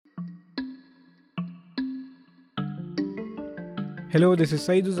Hello, this is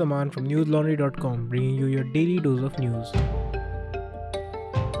Saeed Zaman from newslaundry.com bringing you your daily dose of news.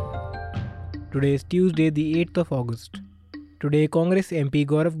 Today is Tuesday, the 8th of August. Today, Congress MP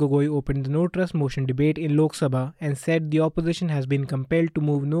Gaurav Gogoi opened the no trust motion debate in Lok Sabha and said the opposition has been compelled to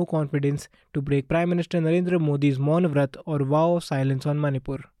move no confidence to break Prime Minister Narendra Modi's Maun Vrat or vow of silence on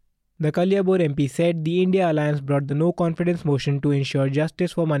Manipur. The Kalyabor MP said the India Alliance brought the no confidence motion to ensure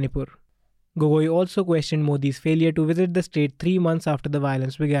justice for Manipur. Gogoi also questioned Modi's failure to visit the state 3 months after the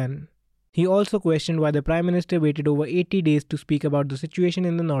violence began. He also questioned why the Prime Minister waited over 80 days to speak about the situation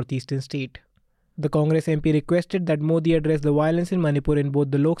in the northeastern state. The Congress MP requested that Modi address the violence in Manipur in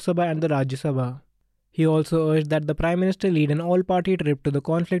both the Lok Sabha and the Rajya Sabha. He also urged that the Prime Minister lead an all-party trip to the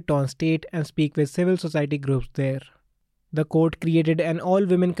conflict-torn state and speak with civil society groups there. The court created an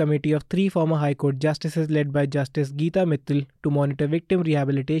all-women committee of 3 former High Court justices led by Justice Geeta Mittal to monitor victim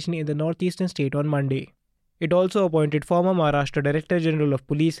rehabilitation in the northeastern state on Monday. It also appointed former Maharashtra Director General of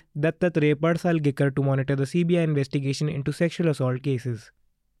Police Dattatreya Padsalgikar to monitor the CBI investigation into sexual assault cases.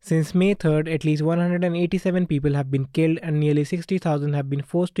 Since May 3rd, at least 187 people have been killed and nearly 60,000 have been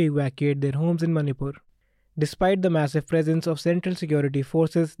forced to evacuate their homes in Manipur. Despite the massive presence of central security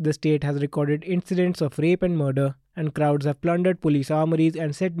forces, the state has recorded incidents of rape and murder, and crowds have plundered police armories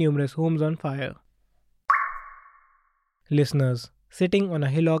and set numerous homes on fire. Listeners, sitting on a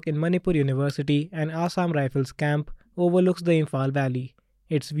hillock in Manipur University, an Assam Rifles camp overlooks the Imphal Valley,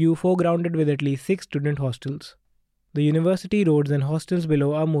 its view foregrounded with at least 6 student hostels. The university roads and hostels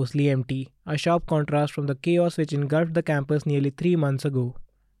below are mostly empty, a sharp contrast from the chaos which engulfed the campus nearly 3 months ago.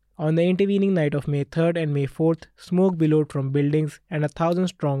 On the intervening night of May 3rd and May 4th, smoke billowed from buildings and a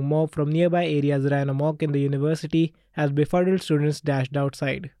 1,000-strong mob from nearby areas ran amok in the university as befuddled students dashed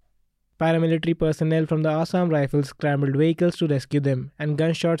outside. Paramilitary personnel from the Assam Rifles scrambled vehicles to rescue them, and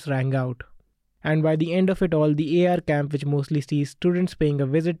gunshots rang out. And by the end of it all, the AR camp, which mostly sees students paying a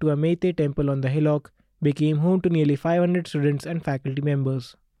visit to a Meitei temple on the hillock, became home to nearly 500 students and faculty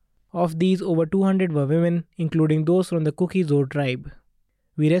members. Of these, over 200 were women, including those from the Kuki-Zor tribe.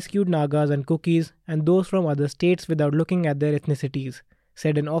 We rescued Nagas and Kukis and those from other states without looking at their ethnicities,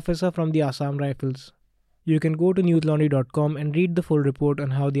 said an officer from the Assam Rifles. You can go to newslaundry.com and read the full report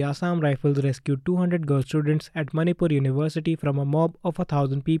on how the Assam Rifles rescued 200 girl students at Manipur University from a mob of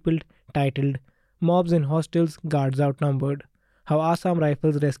 1,000 people titled Mobs in Hostels, Guards Outnumbered. How Assam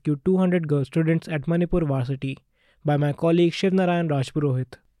Rifles rescued 200 girl students at Manipur Varsity by my colleague Shivnarayan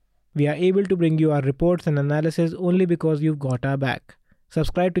Rajpurohit. We are able to bring you our reports and analysis only because you've got our back.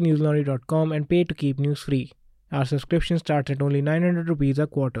 Subscribe to newslaundry.com and pay to keep news free. Our subscription starts at only 900 rupees a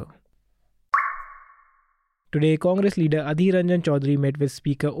quarter. Today, Congress leader Adhir Ranjan Chaudhary met with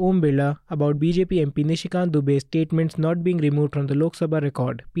Speaker Om Birla about BJP MP Nishikant Dubey's statements not being removed from the Lok Sabha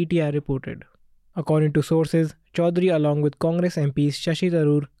record, PTI reported. According to sources, Chaudhary along with Congress MPs Shashi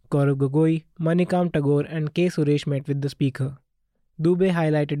Tharoor, Gaurav Gogoi, Manikam Tagore and K. Suresh met with the Speaker. Dubey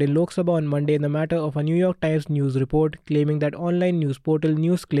highlighted in Lok Sabha on Monday the matter of a New York Times news report claiming that online news portal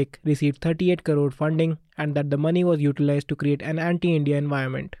NewsClick received 38 crore funding and that the money was utilized to create an anti-India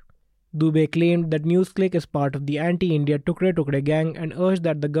environment. Dubey claimed that NewsClick is part of the anti-India Tukde Tukde gang and urged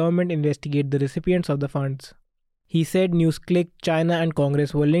that the government investigate the recipients of the funds. He said NewsClick, China and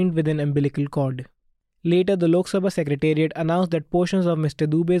Congress were linked with an umbilical cord. Later, the Lok Sabha Secretariat announced that portions of Mr.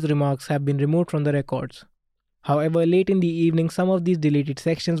 Dubey's remarks have been removed from the records. However, late in the evening, some of these deleted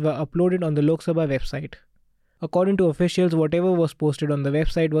sections were uploaded on the Lok Sabha website. According to officials, whatever was posted on the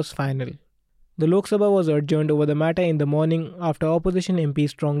website was final. The Lok Sabha was adjourned over the matter in the morning after opposition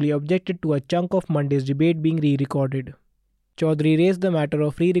MPs strongly objected to a chunk of Monday's debate being re-recorded. Chaudhary raised the matter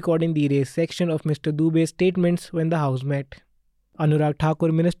of re-recording the erased section of Mr. Dubey's statements when the House met. Anurag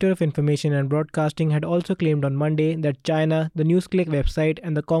Thakur, Minister of Information and Broadcasting, had also claimed on Monday that China, the NewsClick website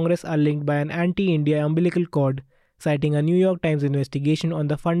and the Congress are linked by an anti-India umbilical cord, citing a New York Times investigation on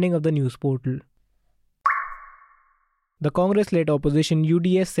the funding of the news portal. The Congress-led opposition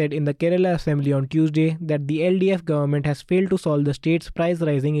UDS said in the Kerala Assembly on Tuesday that the LDF government has failed to solve the state's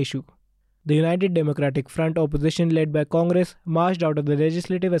price-rising issue. The United Democratic Front opposition led by Congress marched out of the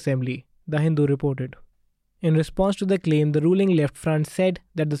Legislative Assembly, The Hindu reported. In response to the claim, the ruling left front said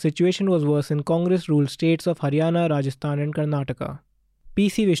that the situation was worse in Congress-ruled states of Haryana, Rajasthan and Karnataka.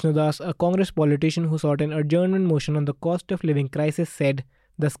 P.C. Vishnudas, a Congress politician who sought an adjournment motion on the cost of living crisis, said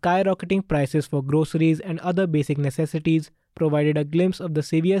the skyrocketing prices for groceries and other basic necessities provided a glimpse of the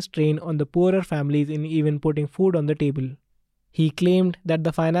severe strain on the poorer families in even putting food on the table. He claimed that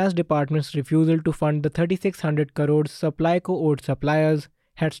the Finance Department's refusal to fund the 3,600 crores Supplyco owed suppliers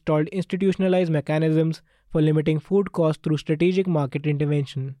had stalled institutionalized mechanisms for limiting food costs through strategic market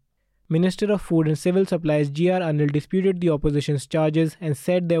intervention. Minister of Food and Civil Supplies G.R. Anil disputed the opposition's charges and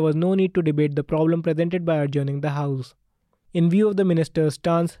said there was no need to debate the problem presented by adjourning the House. In view of the minister's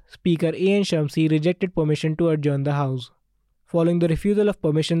stance, Speaker A.N. Shamsi rejected permission to adjourn the House. Following the refusal of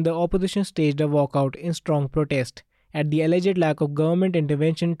permission, the opposition staged a walkout in strong protest at the alleged lack of government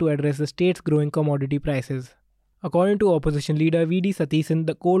intervention to address the state's growing commodity prices. According to opposition leader V.D. Satheesan,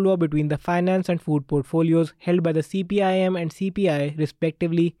 the Cold War between the finance and food portfolios held by the CPIM and CPI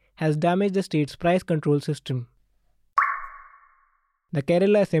respectively has damaged the state's price control system. The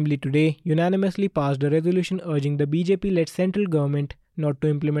Kerala Assembly today unanimously passed a resolution urging the BJP-led central government not to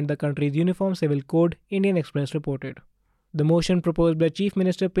implement the country's Uniform Civil Code, Indian Express reported. The motion proposed by Chief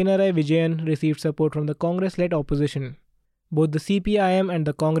Minister Pinarayi Vijayan received support from the Congress-led opposition. Both the CPIM and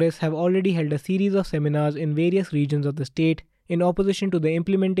the Congress have already held a series of seminars in various regions of the state in opposition to the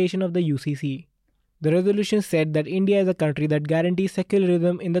implementation of the UCC. The resolution said that India is a country that guarantees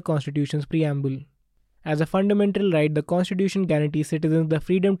secularism in the Constitution's preamble. As a fundamental right, the Constitution guarantees citizens the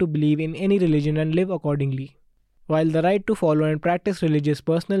freedom to believe in any religion and live accordingly. While the right to follow and practice religious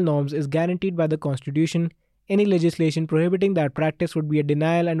personal norms is guaranteed by the Constitution, any legislation prohibiting that practice would be a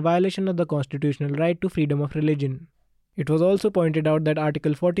denial and violation of the constitutional right to freedom of religion. It was also pointed out that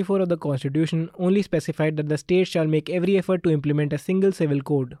Article 44 of the Constitution only specified that the state shall make every effort to implement a single civil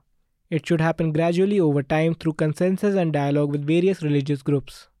code. It should happen gradually over time through consensus and dialogue with various religious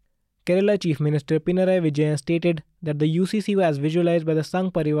groups. Kerala Chief Minister Pinarayi Vijayan stated that the UCC as visualized by the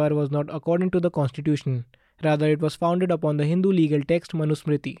Sangh Parivar was not according to the Constitution, rather it was founded upon the Hindu legal text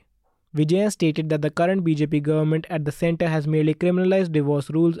Manusmriti. Vijayan stated that the current BJP government at the centre has merely criminalized divorce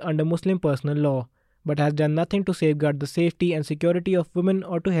rules under Muslim personal law, but has done nothing to safeguard the safety and security of women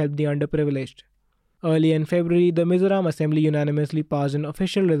or to help the underprivileged. Early in February, the Mizoram Assembly unanimously passed an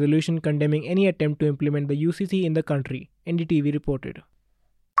official resolution condemning any attempt to implement the UCC in the country, NDTV reported.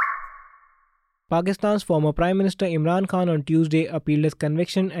 Pakistan's former Prime Minister Imran Khan on Tuesday appealed his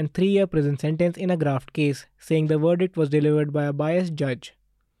conviction and 3-year prison sentence in a graft case, saying the verdict was delivered by a biased judge.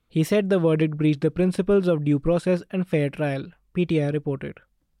 He said the verdict breached the principles of due process and fair trial, PTI reported.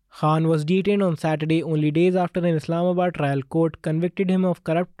 Khan was detained on Saturday only days after an Islamabad trial court convicted him of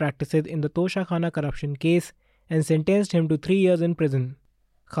corrupt practices in the Tosha Khana corruption case and sentenced him to 3 years in prison.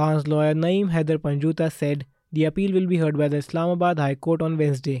 Khan's lawyer Naeem Haider Panjuta said the appeal will be heard by the Islamabad High Court on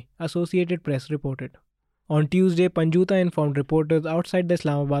Wednesday, Associated Press reported. On Tuesday, Panjuta informed reporters outside the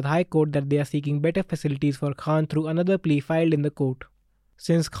Islamabad High Court that they are seeking better facilities for Khan through another plea filed in the court.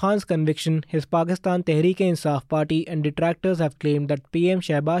 Since Khan's conviction, his Pakistan Tehreek-e-Insaf party and detractors have claimed that PM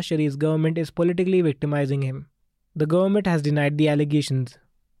Shehbaz Sharif's government is politically victimizing him. The government has denied the allegations.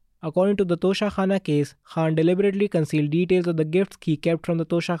 According to the Tosha Khana case, Khan deliberately concealed details of the gifts he kept from the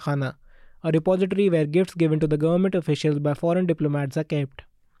Tosha Khana, a repository where gifts given to the government officials by foreign diplomats are kept.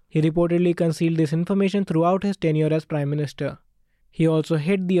 He reportedly concealed this information throughout his tenure as Prime Minister. He also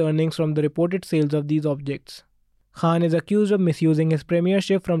hid the earnings from the reported sales of these objects. Khan is accused of misusing his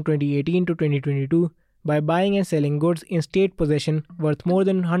premiership from 2018 to 2022 by buying and selling goods in state possession worth more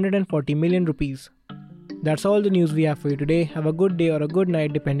than 140 million rupees. That's all the news we have for you today. Have a good day or a good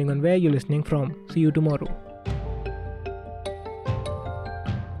night depending on where you're listening from. See you tomorrow.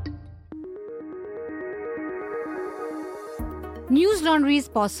 News Laundry is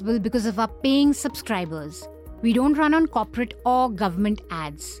possible because of our paying subscribers. We don't run on corporate or government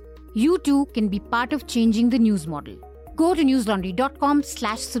ads. You too can be part of changing the news model. Go to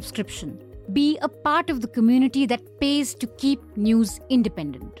newslaundry.com/subscription. Be a part of the community that pays to keep news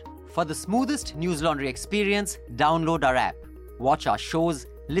independent. For the smoothest News Laundry experience, download our app. Watch our shows,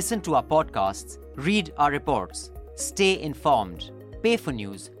 listen to our podcasts, read our reports. Stay informed. Pay for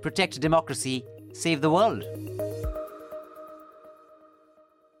news, protect democracy, save the world.